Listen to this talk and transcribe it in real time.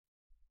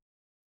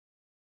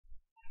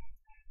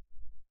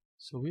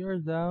So we are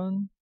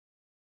down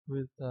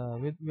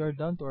we are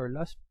down to our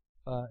last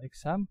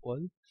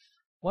example.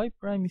 Y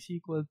prime is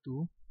equal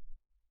to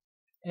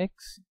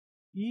x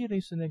e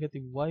raised to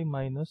negative y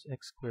minus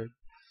x squared.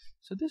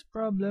 So this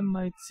problem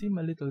might seem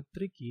a little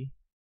tricky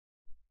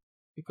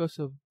because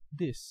of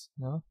this,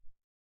 no?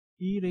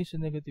 E raised to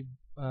negative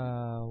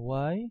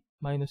y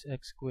minus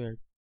x squared.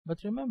 But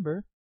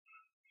remember,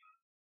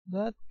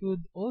 that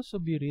could also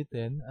be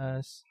written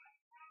as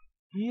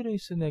e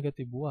raised to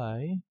negative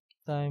y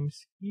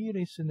times e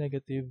raised to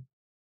negative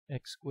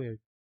x squared.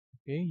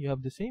 Okay, you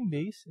have the same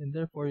base, and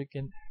therefore you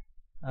can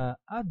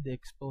add the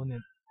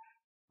exponent.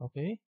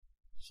 Okay,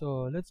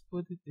 so let's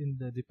put it in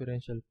the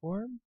differential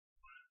form.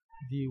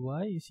 dy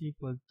is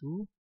equal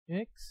to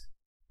x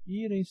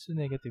e raised to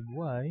negative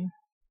y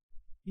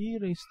e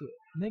raised to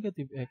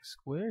negative x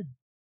squared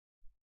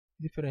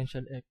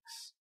differential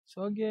x.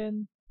 So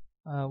again,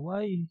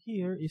 y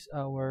here is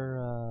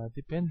our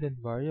dependent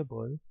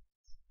variable,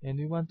 and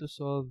we want to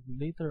solve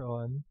later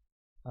on.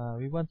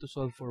 We want to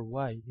solve for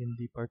y in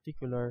the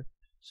particular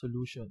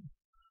solution.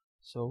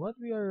 So what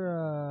we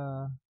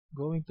are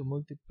going to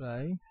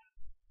multiply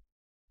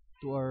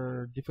to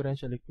our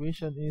differential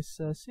equation is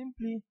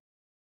simply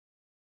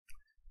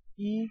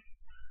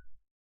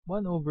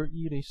 1 over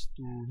e raised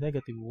to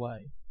negative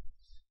y.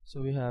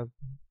 So we have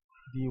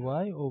dy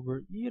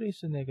over e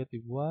raised to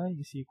negative y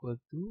is equal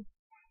to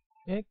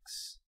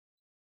x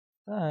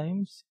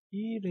times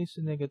e raised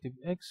to negative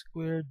x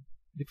squared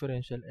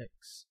differential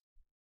x.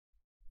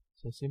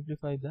 So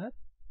simplify that.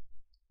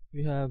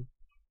 We have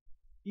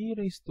e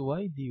raised to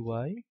y dy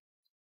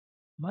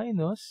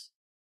minus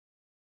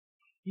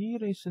e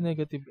raised to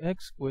negative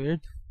x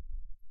squared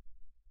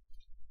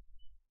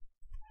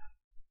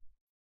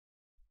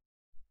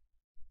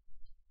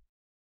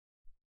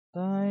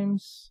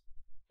times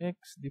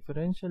x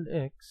differential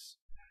x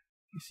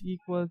is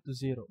equal to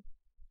 0.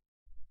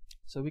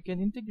 So we can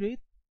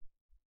integrate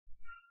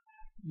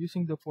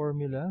using the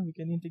formula.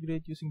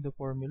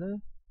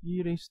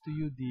 E raised to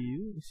u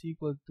du is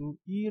equal to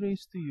e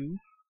raised to u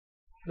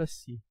plus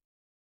c.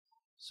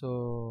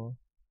 So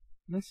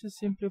let's just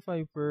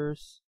simplify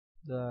first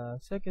the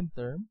second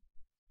term.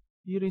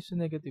 E raised to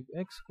negative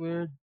x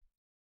squared,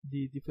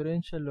 the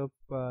differential of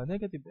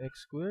negative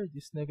x squared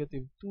is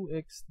negative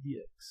 2x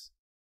dx.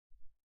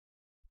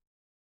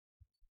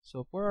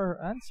 So for our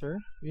answer,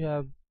 we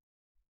have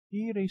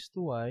e raised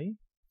to y,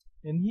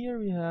 and here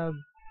we have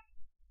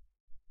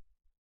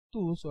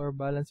 2, so our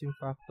balancing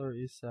factor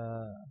is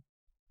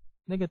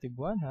negative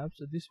 1/2,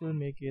 so this will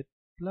make it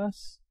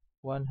plus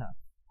 1/2.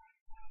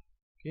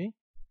 Okay,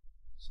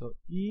 so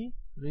e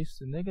raised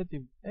to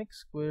negative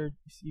x squared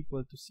is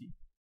equal to c.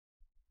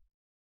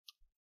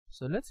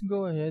 So let's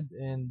go ahead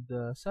and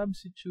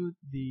substitute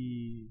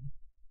the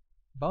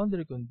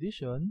boundary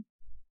condition.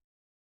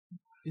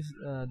 Is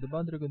the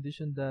boundary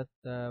condition that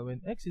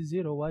when x is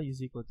 0, y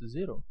is equal to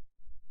 0.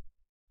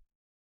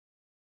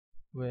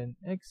 When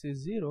x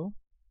is 0,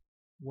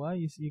 y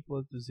is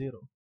equal to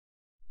 0.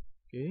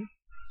 Okay,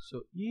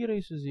 so e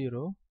raised to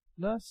 0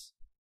 plus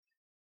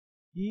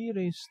e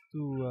raised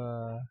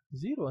to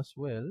 0 as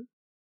well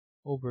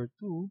over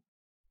 2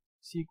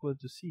 is equal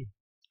to c.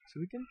 So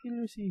we can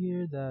clearly see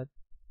here that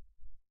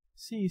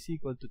c is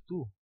equal to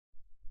 2.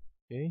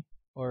 Okay,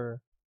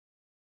 or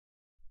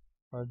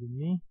pardon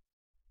me,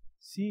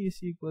 c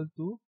is equal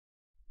to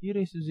e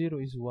raised to 0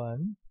 is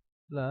 1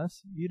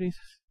 plus e raised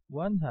to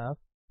 1/2,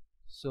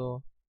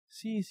 so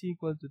c is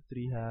equal to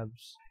 3/2.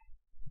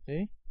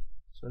 Okay,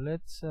 so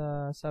let's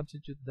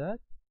substitute that.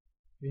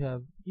 We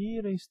have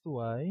e raised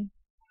to y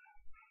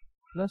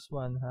plus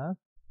 1/2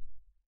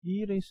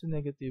 e raised to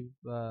negative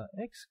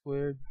x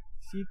squared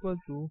is equal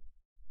to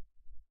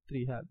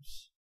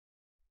 3/2.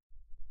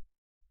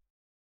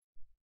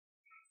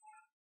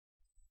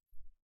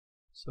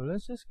 So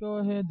let's just go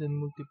ahead and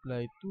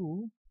multiply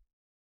 2.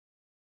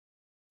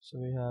 So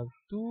we have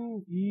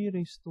 2 e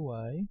raised to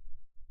y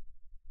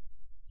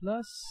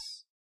plus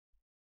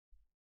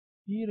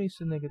e raised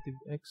to negative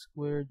x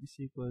squared is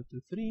equal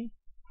to 3,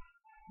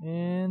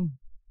 and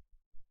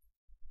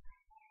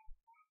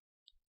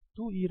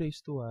 2 e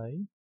raised to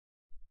y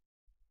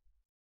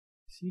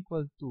is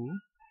equal to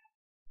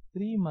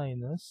 3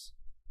 minus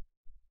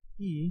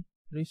e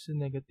raised to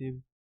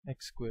negative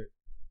x squared.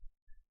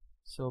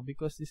 So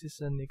because this is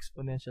an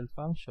exponential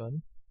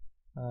function,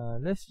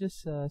 let's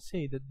just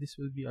say that this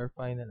will be our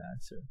final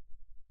answer.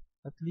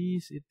 At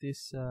least it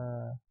is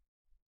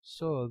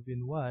solved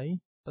in y,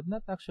 but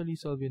not actually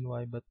solved in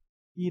y, but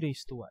e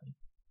raised to y.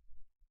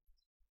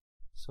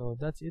 So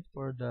that's it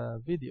for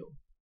the video.